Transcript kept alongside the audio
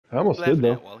I almost did Laughing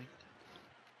though. at Wally.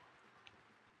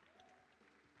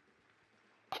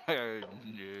 Yeah.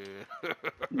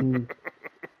 Mm.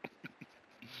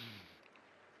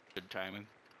 Good timing.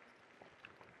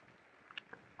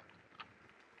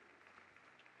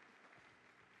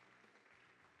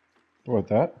 What,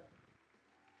 that?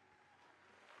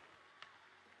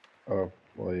 Oh,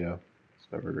 well, yeah. It's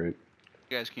never great.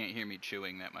 You guys can't hear me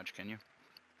chewing that much, can you?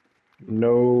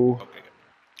 No, Okay,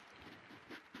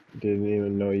 good. didn't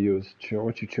even know you was chewing.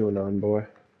 What you chewing on, boy?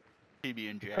 PB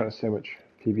and What J. kind of sandwich?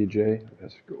 PBJ?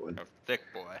 That's a good one. A thick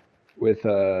boy. With,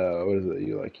 what is it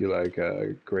you like? You like,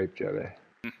 grape jelly.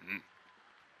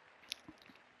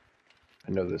 I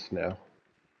know this now.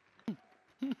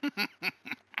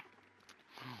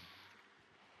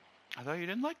 I thought you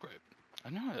didn't like grape. I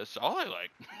know, that's all I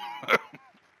like.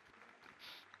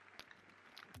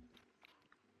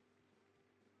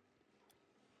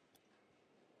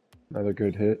 Another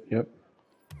good hit. Yep.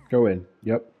 Go in.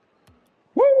 Yep.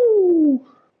 Woo!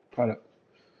 Caught it.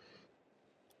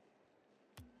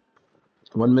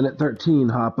 1 minute 13,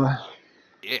 Hoppa.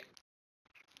 Yeah.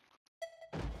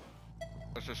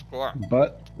 What's the score?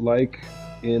 But like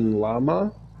in Llama,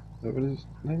 is that what his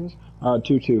name is?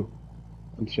 2-2.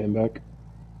 I'm staying back.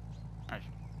 Nice.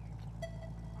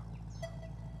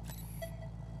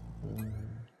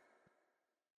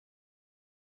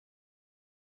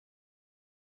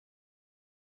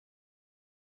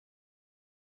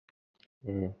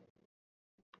 Uh,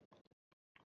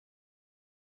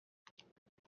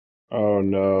 oh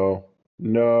no.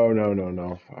 No, no, no,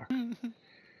 no. Fuck.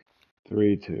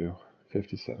 3-2.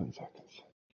 57 seconds.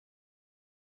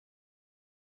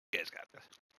 You guys got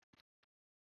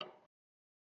this.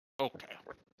 Okay.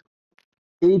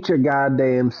 Eat your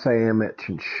goddamn sandwich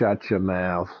and shut your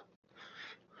mouth.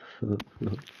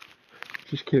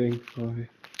 Just kidding.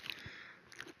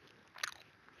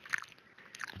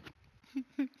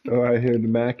 Oh, I hear the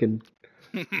macking.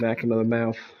 Macking of the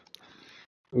mouth.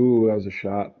 Ooh, that was a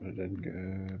shot, but it didn't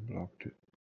go. Blocked it.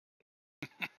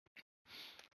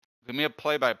 Give me a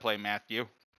play-by-play, Matthew.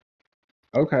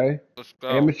 Okay. Let's go.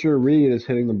 Amateur Reed is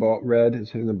hitting the ball. Red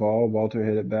is hitting the ball. Walter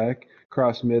hit it back.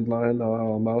 Cross midline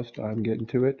almost. I'm getting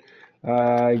to it.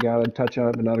 I got a touch on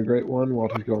it, but not a great one.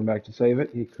 Walter's going back to save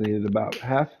it. He cleaned it about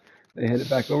half. They hit it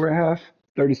back over half.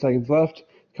 30 seconds left.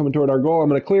 Coming toward our goal. I'm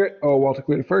going to clear it. Oh, Walter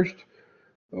cleared it first.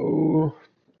 Oh,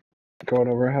 going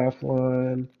over half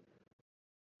line.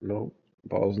 Nope.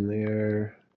 Ball's in the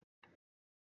air.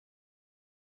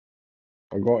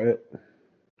 I got it.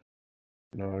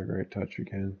 Not a great touch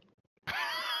again.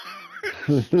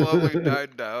 Slowly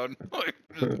died down. Like,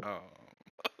 just, oh.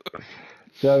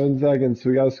 7 seconds.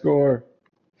 We got to score.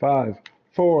 5,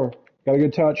 4. Got a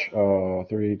good touch. Oh,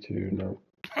 3, 2. No.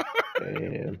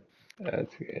 Damn.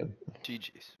 That's good.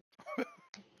 GG's.